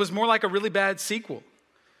 It was more like a really bad sequel,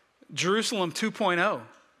 Jerusalem 2.0.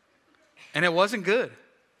 And it wasn't good.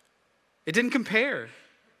 It didn't compare.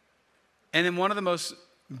 And in one of the most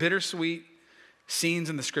bittersweet scenes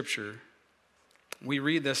in the scripture, we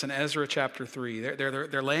read this in Ezra chapter 3.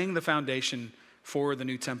 They're laying the foundation for the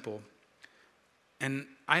new temple. And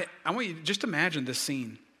I want you to just imagine this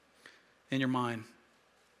scene in your mind.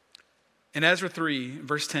 In Ezra 3,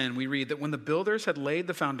 verse 10, we read that when the builders had laid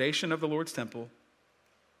the foundation of the Lord's temple,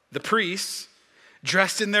 the priests,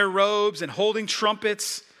 dressed in their robes and holding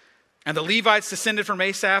trumpets, and the Levites descended from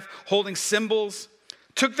Asaph, holding cymbals,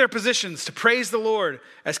 took their positions to praise the Lord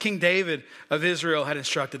as King David of Israel had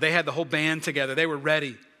instructed. They had the whole band together. They were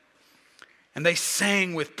ready. And they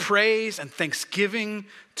sang with praise and thanksgiving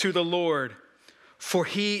to the Lord, for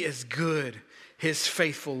he is good. His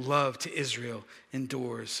faithful love to Israel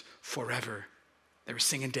endures forever. They were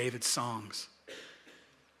singing David's songs.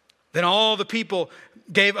 Then all the people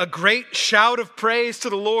gave a great shout of praise to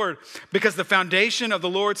the Lord because the foundation of the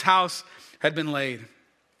Lord's house had been laid.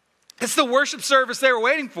 It's the worship service they were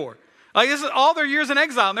waiting for. Like, this is all their years in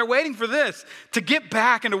exile, and they're waiting for this to get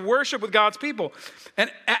back and to worship with God's people. And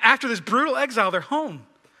after this brutal exile, they're home.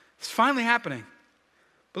 It's finally happening.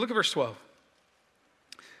 But look at verse 12.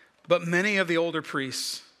 But many of the older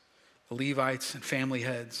priests, the Levites and family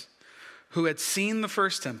heads, who had seen the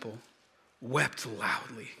first temple, wept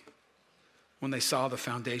loudly when they saw the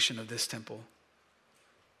foundation of this temple.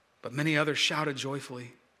 But many others shouted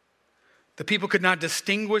joyfully. The people could not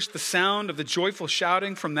distinguish the sound of the joyful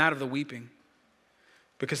shouting from that of the weeping,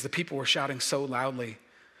 because the people were shouting so loudly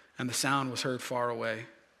and the sound was heard far away.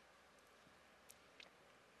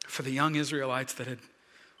 For the young Israelites that had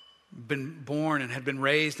been born and had been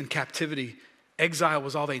raised in captivity, exile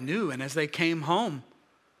was all they knew. And as they came home,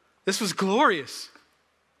 this was glorious.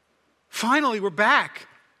 Finally, we're back.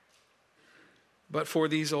 But for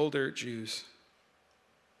these older Jews,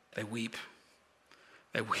 they weep.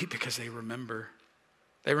 They weep because they remember.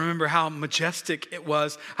 They remember how majestic it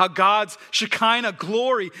was, how God's Shekinah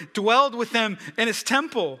glory dwelled with them in his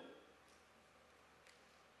temple.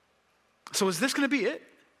 So is this going to be it?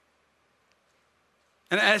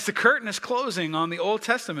 And as the curtain is closing on the Old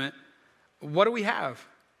Testament, what do we have?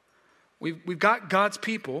 We've got God's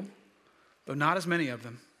people, though not as many of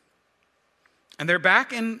them. And they're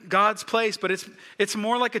back in God's place, but it's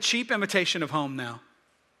more like a cheap imitation of home now.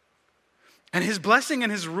 And his blessing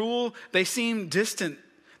and his rule, they seem distant.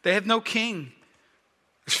 They have no king.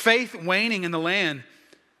 There's faith waning in the land.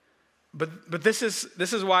 But this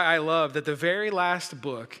is why I love that the very last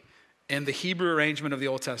book in the Hebrew arrangement of the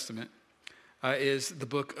Old Testament is the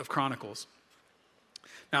book of Chronicles.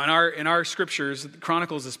 Now, in our scriptures,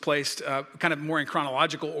 Chronicles is placed kind of more in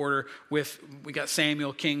chronological order. We got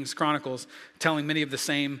Samuel, Kings, Chronicles, telling many of the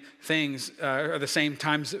same things or the same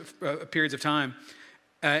times, periods of time.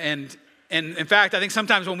 And in fact, I think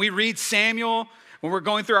sometimes when we read Samuel, when we're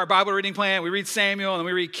going through our Bible reading plan, we read Samuel and then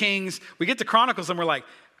we read Kings. We get to Chronicles and we're like,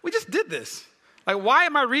 we just did this. Like, why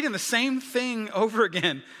am I reading the same thing over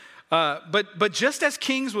again? But just as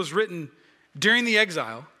Kings was written during the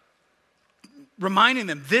exile, reminding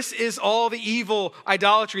them, this is all the evil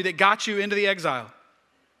idolatry that got you into the exile.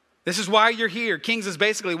 This is why you're here. Kings is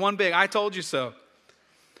basically one big, I told you so.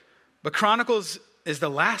 But Chronicles is the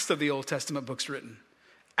last of the Old Testament books written.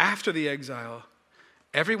 After the exile,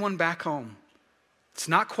 everyone back home, it's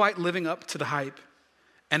not quite living up to the hype.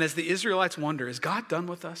 And as the Israelites wonder, is God done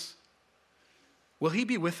with us? Will he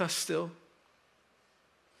be with us still?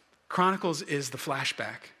 Chronicles is the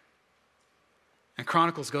flashback. And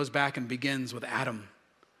Chronicles goes back and begins with Adam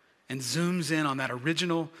and zooms in on that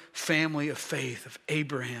original family of faith of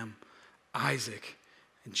Abraham, Isaac,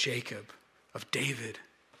 and Jacob, of David,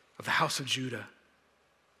 of the house of Judah.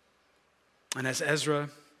 And as Ezra,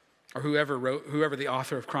 or whoever the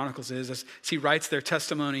author of Chronicles is, as he writes their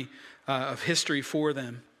testimony of history for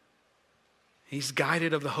them, he's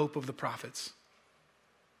guided of the hope of the prophets.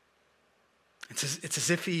 It's as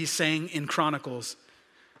if he's saying in Chronicles,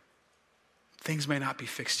 things may not be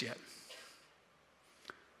fixed yet,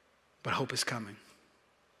 but hope is coming.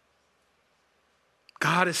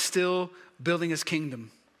 God is still building his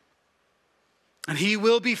kingdom, and he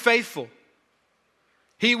will be faithful.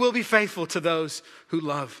 He will be faithful to those who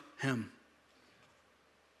love him.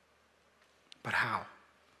 But how?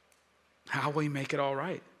 How will he make it all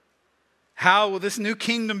right? How will this new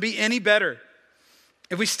kingdom be any better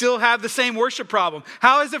if we still have the same worship problem?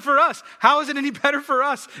 How is it for us? How is it any better for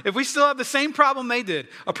us if we still have the same problem they did?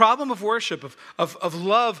 A problem of worship, of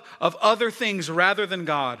love, of other things rather than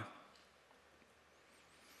God.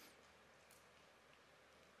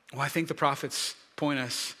 Well, I think the prophets point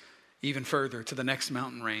us even further to the next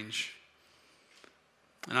mountain range.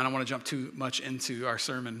 And I don't want to jump too much into our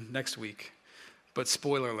sermon next week, but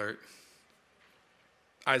spoiler alert,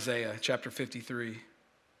 Isaiah chapter 53.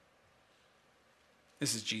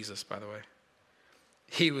 This is Jesus, by the way.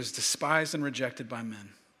 He was despised and rejected by men,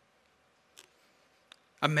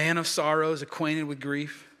 a man of sorrows, acquainted with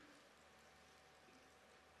grief.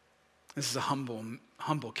 This is a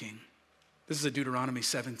humble king. This is a Deuteronomy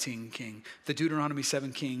 17 king. The Deuteronomy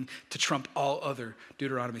 7 king to trump all other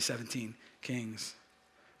Deuteronomy 17 kings.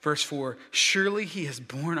 Verse 4, surely he has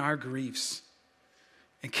borne our griefs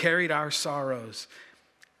and carried our sorrows.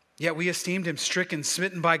 Yet we esteemed him stricken,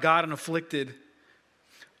 smitten by God, and afflicted.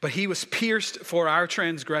 But he was pierced for our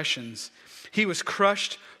transgressions. He was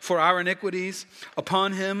crushed for our iniquities.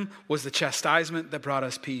 Upon him was the chastisement that brought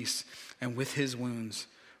us peace. And with his wounds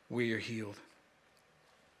we are healed.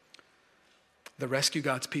 The rescue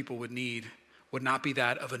God's people would need would not be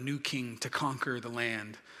that of a new king to conquer the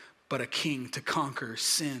land, but a king to conquer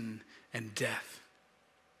sin and death.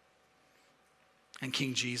 And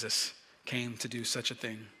King Jesus came to do such a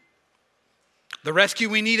thing. The rescue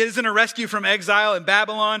we need isn't a rescue from exile in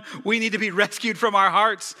Babylon. We need to be rescued from our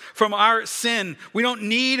hearts, from our sin. We don't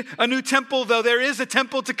need a new temple, though there is a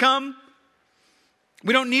temple to come.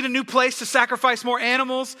 We don't need a new place to sacrifice more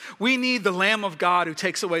animals. We need the Lamb of God who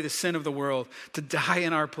takes away the sin of the world to die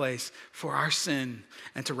in our place for our sin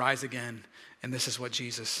and to rise again. And this is what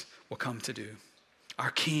Jesus will come to do. Our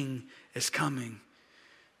King is coming.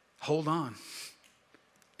 Hold on.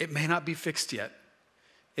 It may not be fixed yet.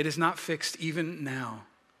 It is not fixed even now.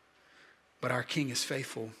 But our King is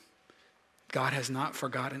faithful. God has not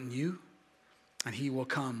forgotten you, and he will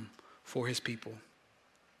come for his people.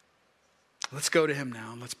 Let's go to him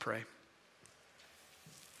now and let's pray.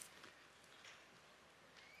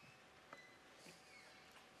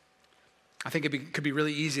 I think it could be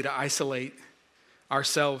really easy to isolate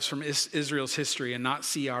ourselves from Israel's history and not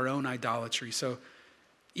see our own idolatry. So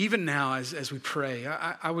even now as we pray,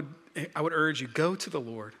 I would urge you, go to the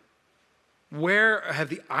Lord. Where have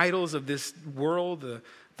the idols of this world,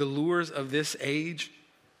 the lures of this age,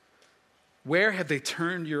 where have they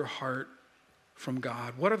turned your heart from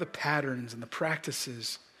God? What are the patterns and the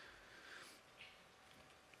practices,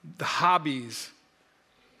 the hobbies,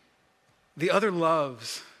 the other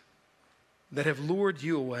loves that have lured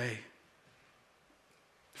you away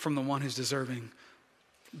from the one who's deserving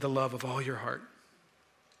the love of all your heart?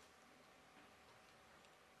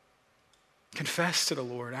 Confess to the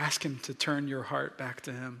Lord. Ask him to turn your heart back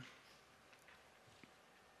to him.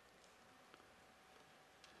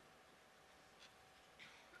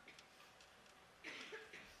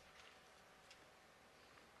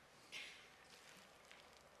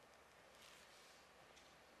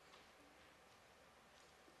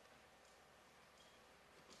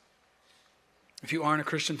 If you aren't a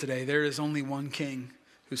Christian today, there is only one King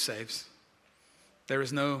who saves. There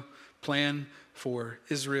is no plan for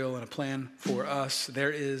Israel and a plan for us. There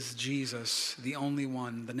is Jesus, the only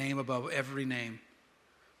one, the name above every name,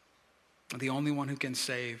 the only one who can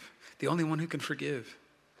save, the only one who can forgive.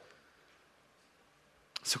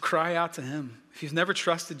 So cry out to him. If you've never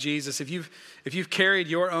trusted Jesus, if you've carried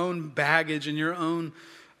your own baggage and your own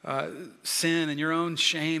sin and your own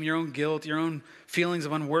shame, your own guilt, your own feelings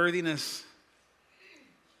of unworthiness,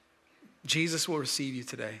 Jesus will receive you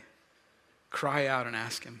today. Cry out and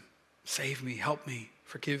ask him, save me, help me,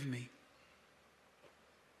 forgive me.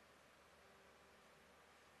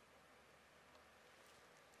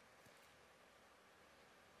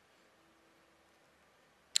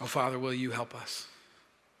 Oh, Father, will you help us?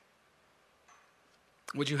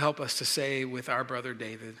 Would you help us to say with our brother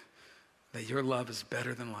David that your love is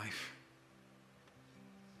better than life?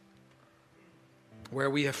 Where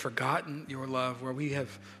we have forgotten your love, where we have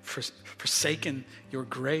forsaken your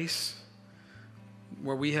grace,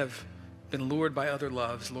 where we have been lured by other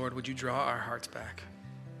loves, Lord, would you draw our hearts back?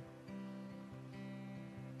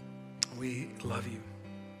 We love you.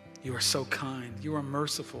 You are so kind. You are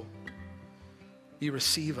merciful. You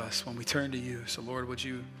receive us when we turn to you. So, Lord, would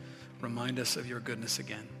you remind us of your goodness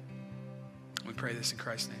again? We pray this in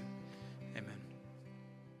Christ's name.